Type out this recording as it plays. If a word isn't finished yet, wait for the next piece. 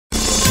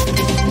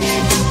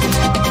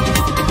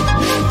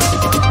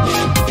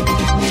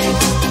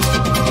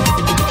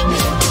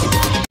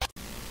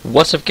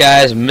What's up,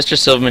 guys? Mr.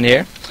 Silverman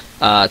here.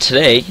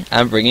 Today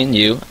I'm bringing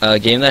you a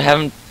game that I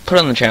haven't put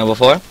on the channel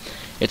before.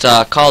 It's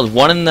called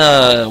One in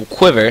the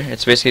Quiver.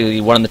 It's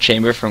basically One in the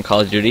Chamber from Call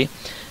of Duty.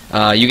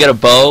 You get a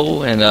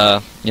bow,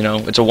 and you know,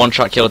 it's a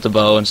one-shot kill with the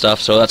bow and stuff,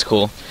 so that's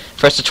cool.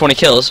 First to 20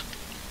 kills.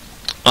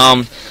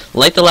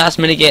 Like the last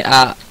minigame,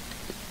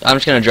 I'm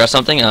just gonna address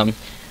something.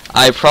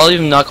 I probably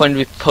am not going to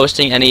be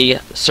posting any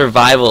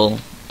survival.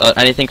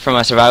 Anything from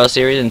my survival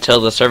series until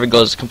the server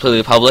goes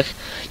completely public,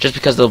 just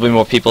because there'll be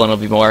more people and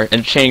it'll be more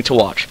entertaining to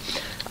watch.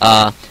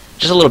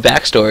 Just a little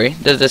backstory.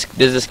 There's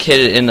this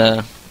kid in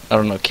the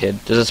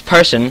there's this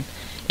person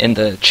in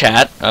the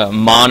chat,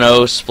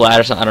 Mono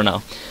Splat or something, I don't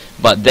know,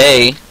 but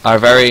they are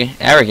very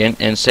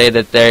arrogant and say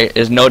that there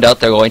is no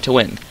doubt they're going to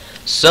win.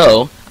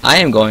 So I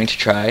am going to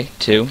try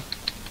to.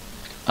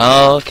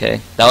 Oh, okay,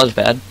 that was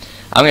bad.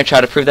 I'm going to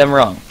try to prove them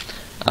wrong.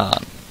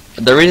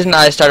 The reason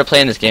I started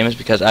playing this game is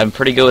because I'm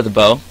pretty good with a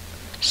bow,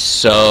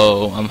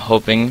 so I'm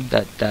hoping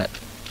that that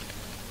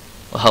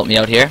will help me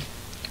out here.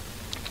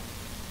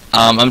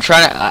 I'm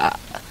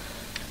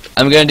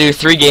gonna do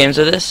 3 games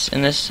of this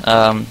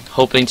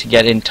hoping to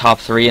get in top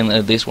 3 in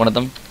at least one of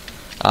them.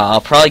 I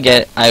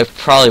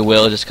probably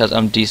will, just because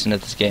I'm decent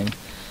at this game,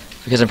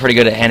 because I'm pretty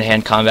good at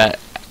hand-to-hand combat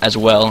as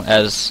well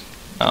as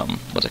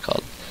what's it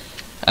called?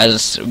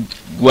 As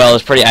well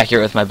as pretty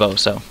accurate with my bow,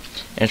 so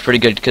and it's pretty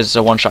good because it's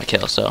a one-shot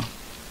kill. So.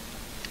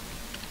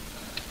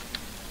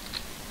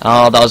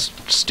 Oh, that was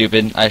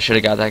stupid. I should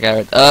have got that guy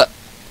right.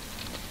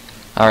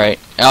 Alright.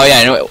 Oh yeah,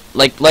 anyway,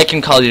 like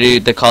in Call of Duty,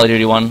 the Call of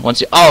Duty one.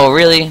 Once you, oh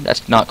really?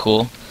 That's not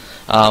cool.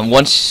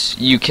 Once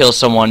you kill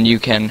someone, you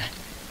get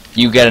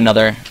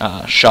another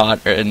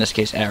shot, or in this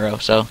case, arrow.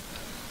 So,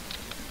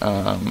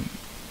 there's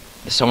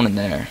someone in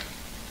there.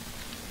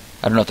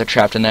 I don't know if they're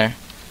trapped in there.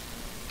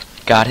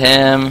 Got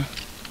him.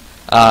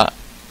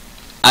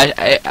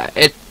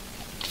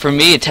 For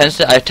me,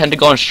 I tend to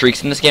go on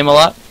streaks in this game a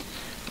lot.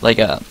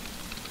 Like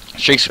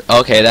streaks.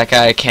 Okay, that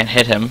guy can't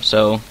hit him,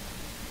 so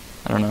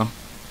I don't know.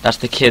 That's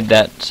the kid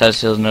that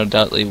says he'll no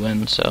doubtly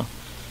win. So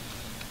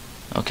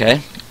okay,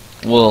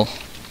 we'll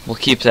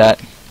keep that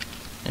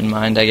in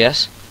mind, I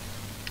guess.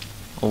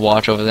 We'll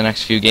watch over the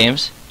next few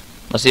games.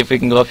 Let's see if we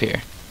can go up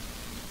here.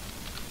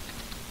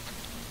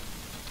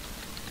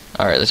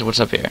 Alright, let's see what's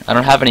up here. I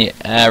don't have any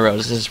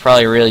arrows. This is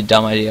probably a really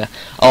dumb idea.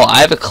 Oh,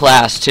 I have a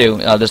class too.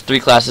 There's 3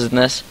 classes in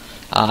this.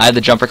 I have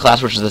the jumper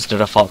class, which is the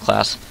default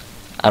class.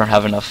 I don't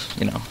have enough,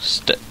 you know,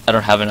 I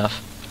don't have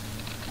enough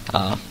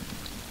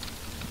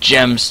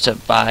gems to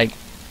buy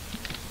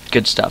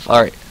good stuff.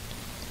 Alright.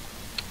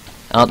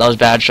 Oh, that was a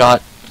bad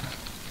shot.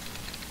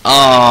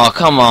 Oh,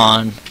 come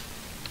on.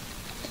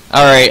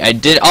 Alright, I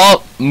did.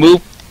 Oh,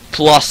 Moop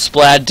plus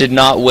Splad did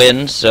not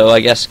win, so I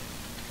guess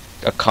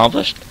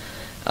accomplished.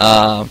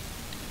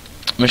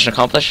 Mission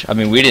accomplished. I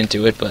mean, we didn't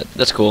do it, but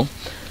that's cool.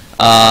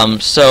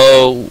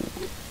 So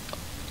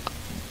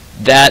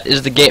that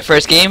is the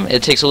first game.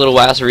 It takes a little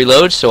while to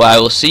reload, so I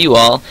will see you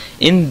all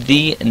in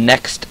the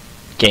next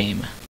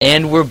game.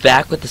 And we're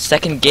back with the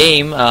second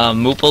game.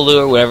 Moopaloo,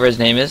 or whatever his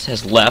name is,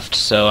 has left,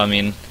 so I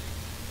mean,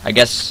 I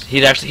guess he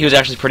was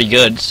actually pretty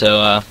good,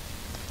 so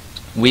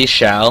we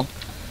shall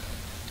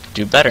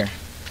do better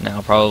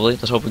now, probably.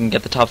 Let's hope we can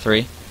get the top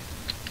 3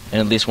 in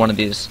at least one of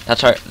these.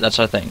 That's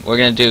our thing. We're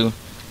gonna do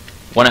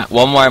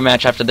one more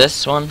match after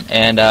this one,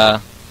 and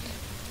I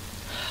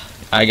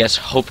guess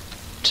hope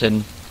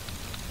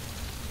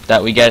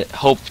that we get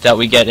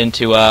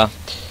into the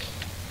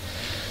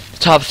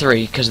top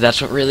 3, because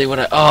that's what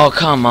I. Oh,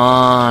 come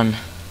on!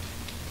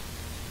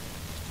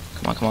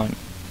 Come on!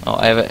 Oh,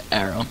 I have an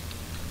arrow.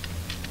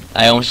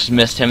 I almost just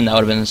missed him. That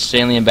would have been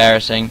insanely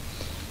embarrassing.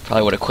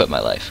 Probably would have quit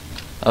my life.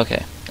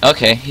 Okay,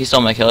 he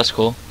stole my kill. That's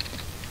cool.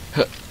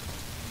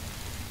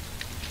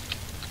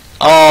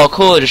 Oh,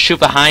 cool! Just shoot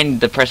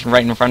behind the person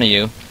right in front of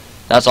you.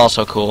 That's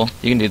also cool.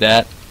 You can do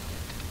that.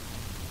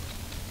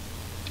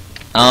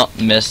 Oh,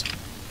 missed.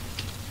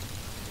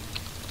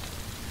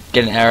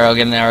 Get an arrow,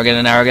 get an arrow, get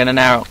an arrow, get an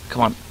arrow.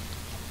 Come on.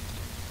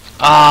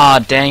 Ah,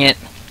 dang it.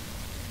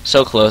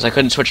 So close. I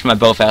couldn't switch to my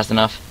bow fast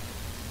enough.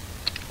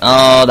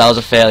 Oh, that was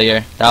a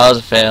failure. That was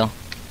a fail.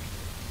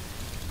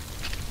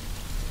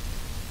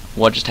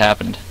 What just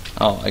happened?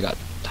 Oh, I got...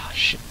 Oh,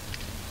 shit.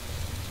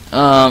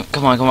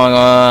 Come on.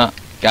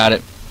 Got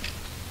it.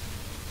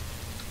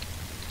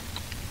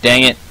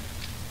 Dang it.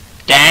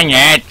 Dang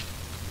it!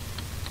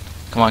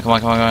 Come on.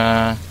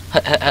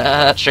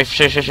 Straight.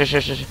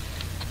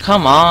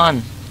 Come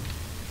on.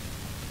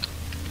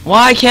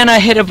 Why can't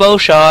I hit a bow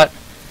shot?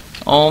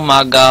 Oh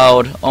my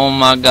god. Oh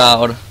my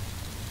god.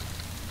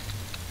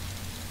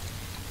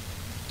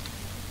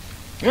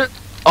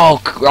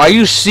 Oh, are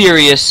you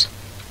serious?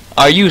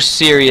 Are you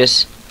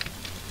serious?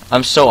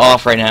 I'm so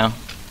off right now.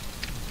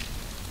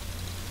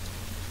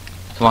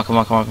 Come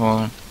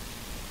on.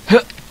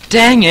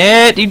 Dang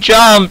it! He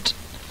jumped!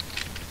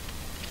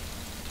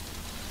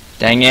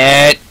 Dang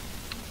it!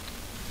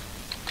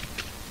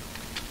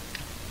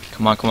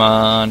 Come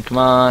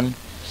on.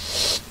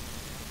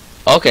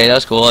 Okay, that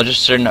was cool. I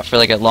just started up for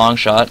like a long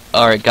shot.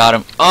 Alright, got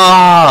him.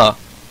 Ah!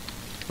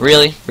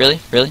 Really?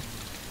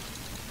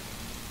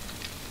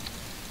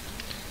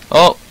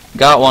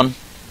 Got one.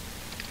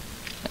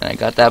 And I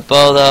got that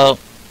bow, though.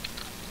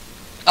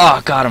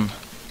 Oh, got him.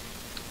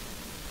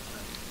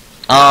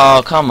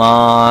 Oh, come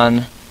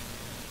on.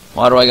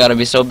 Why do I gotta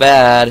be so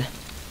bad?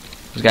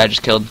 This guy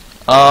just killed.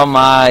 Oh,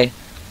 my.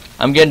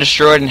 I'm getting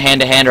destroyed in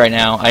hand-to-hand right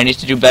now. I need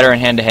to do better in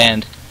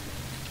hand-to-hand.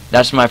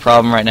 That's my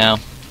problem right now.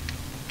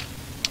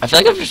 I feel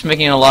like I'm just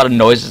making a lot of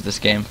noises this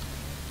game.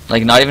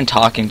 Like, not even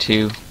talking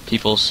to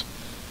peoples.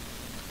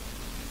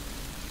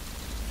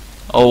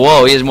 Oh,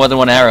 whoa, he has more than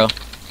one arrow.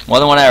 More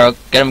than one arrow.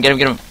 Get him, get him,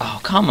 get him. Oh,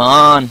 come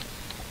on.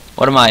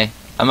 What am I?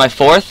 Am I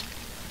fourth?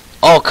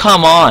 Oh,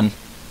 come on.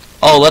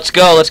 Oh, let's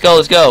go, let's go,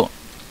 let's go.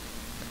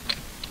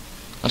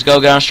 Let's go,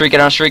 get on a streak,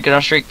 get on a streak, get on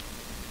a streak.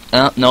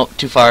 No,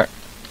 too far.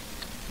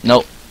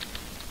 Nope.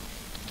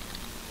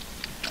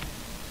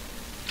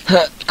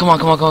 Come on,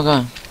 come on, come on, come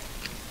on.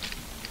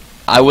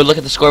 I would look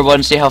at the scoreboard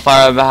and see how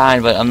far I'm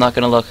behind, but I'm not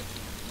gonna look.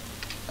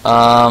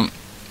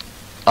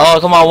 Oh,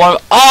 come on, one.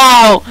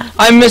 Oh!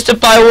 I missed it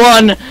by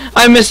one!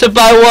 I missed it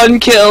by one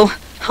kill!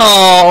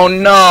 Oh,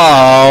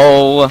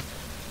 no!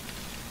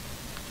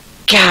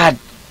 God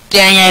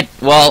dang it!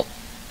 Well,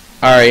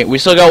 alright, we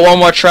still got one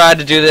more try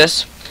to do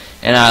this,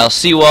 and I'll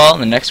see you all in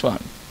the next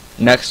one.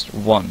 Next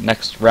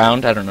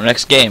round, I don't know,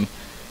 next game.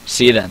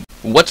 See you then.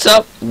 What's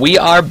up? We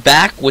are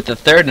back with the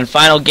third and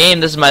final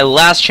game. This is my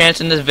last chance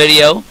in this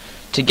video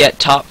to get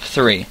top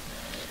 3.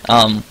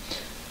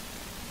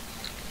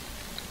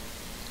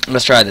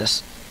 Let's try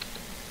this.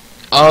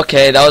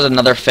 Okay, that was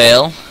another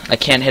fail. I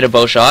can't hit a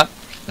bow shot.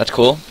 That's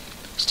cool.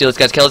 Steal this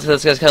guy's kill, steal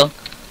this guy's kill.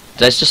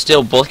 Did I just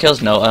steal both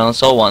kills? No, I only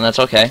stole one. That's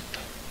okay.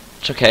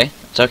 It's okay.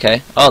 It's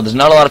okay. Oh, there's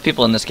not a lot of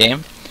people in this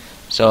game.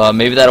 So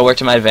maybe that'll work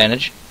to my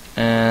advantage.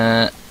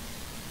 I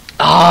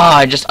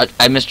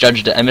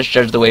misjudged it. I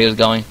misjudged the way it was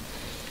going.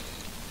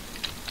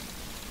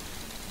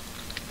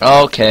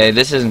 Okay,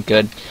 this isn't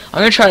good. I'm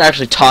going to try to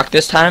actually talk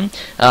this time,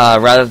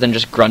 rather than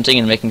just grunting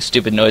and making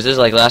stupid noises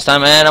like last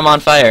time, and I'm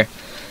on fire.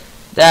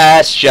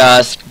 That's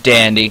just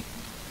dandy.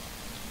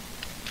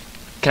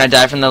 Can I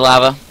die from the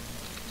lava?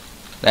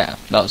 Yeah,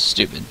 that was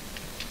stupid.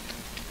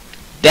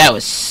 That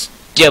was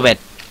stupid.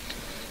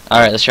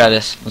 Alright, let's try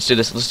this. Let's do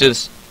this. Let's do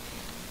this.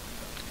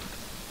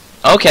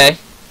 Okay.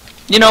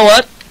 You know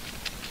what?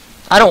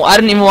 I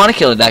didn't even want to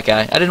kill that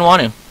guy. I didn't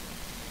want to.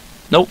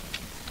 Nope.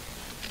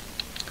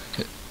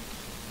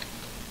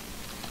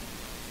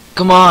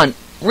 Come on.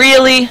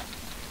 Really?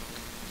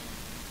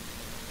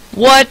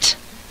 What?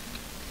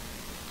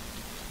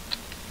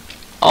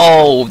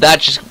 Oh, that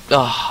just...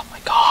 Oh, my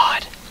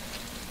God.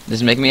 This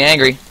is making me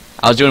angry.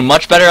 I was doing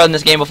much better on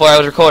this game before I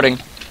was recording.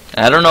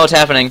 And I don't know what's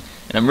happening.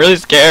 And I'm really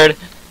scared.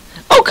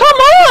 Oh,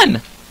 come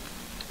on!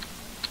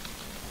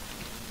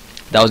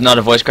 That was not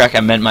a voice crack. I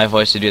meant my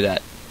voice to do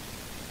that.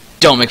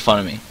 Don't make fun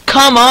of me.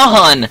 Come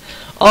on!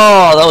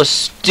 Oh, that was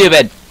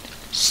stupid.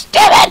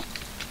 Stupid!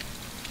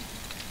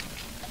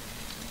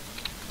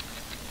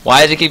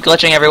 Why does it keep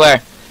glitching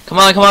everywhere? Come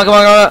on, come on, come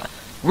on, come on.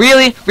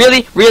 Really?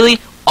 Really? Really?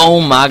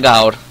 Oh my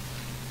God.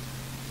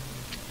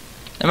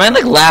 Am I in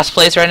like last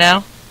place right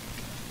now?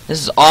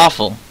 This is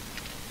awful.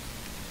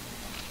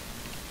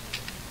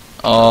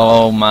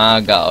 Oh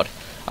my God.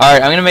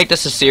 Alright, I'm gonna make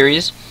this a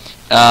series.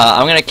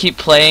 I'm gonna keep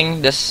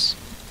playing this.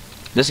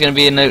 This is gonna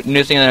be a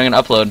new thing that I'm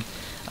gonna upload.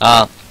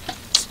 I'm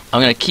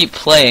gonna keep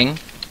playing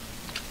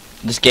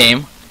this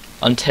game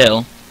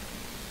until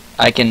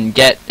I can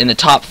get in the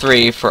top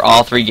 3 for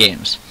all 3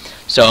 games.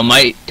 So it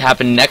might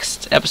happen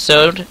next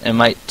episode. It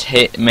might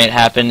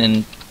happen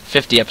in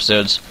 50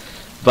 episodes.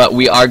 But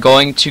we are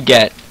going to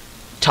get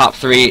top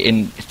 3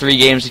 in 3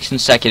 games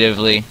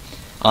consecutively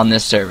on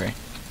this server.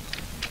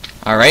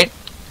 Alright?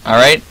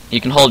 Alright?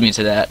 You can hold me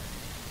to that.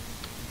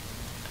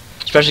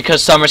 Especially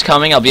because summer's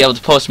coming, I'll be able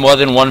to post more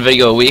than 1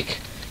 video a week.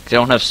 Because I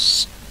don't have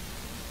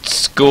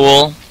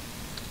school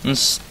and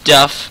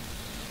stuff.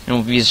 And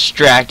we'll be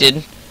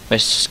distracted by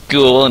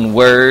school and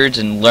words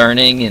and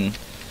learning and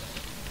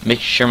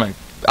making sure my...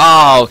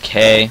 Oh,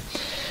 okay.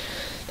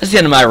 That's the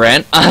end of my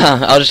rant.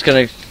 I was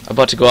just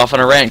about to go off on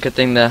a rant. Good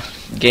thing the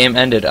game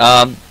ended.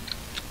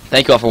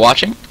 Thank you all for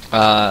watching.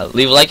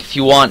 Leave a like if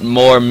you want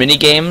more mini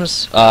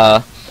games.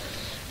 That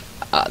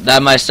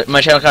my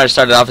channel kind of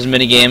started off as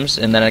mini games,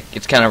 and then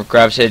it's kind of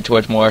gravitated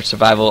towards more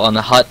survival on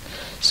the hut.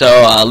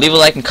 So leave a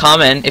like and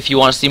comment if you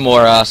want to see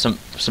more some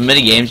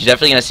mini games. You're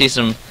definitely gonna see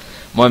some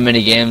more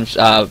mini games.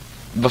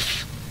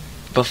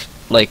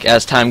 Like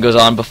as time goes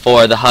on,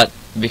 before the hut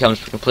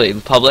becomes completely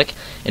public,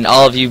 and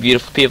all of you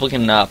beautiful people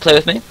can play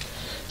with me.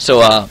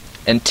 So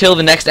until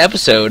the next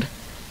episode,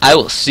 I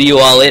will see you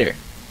all later.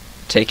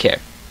 Take care.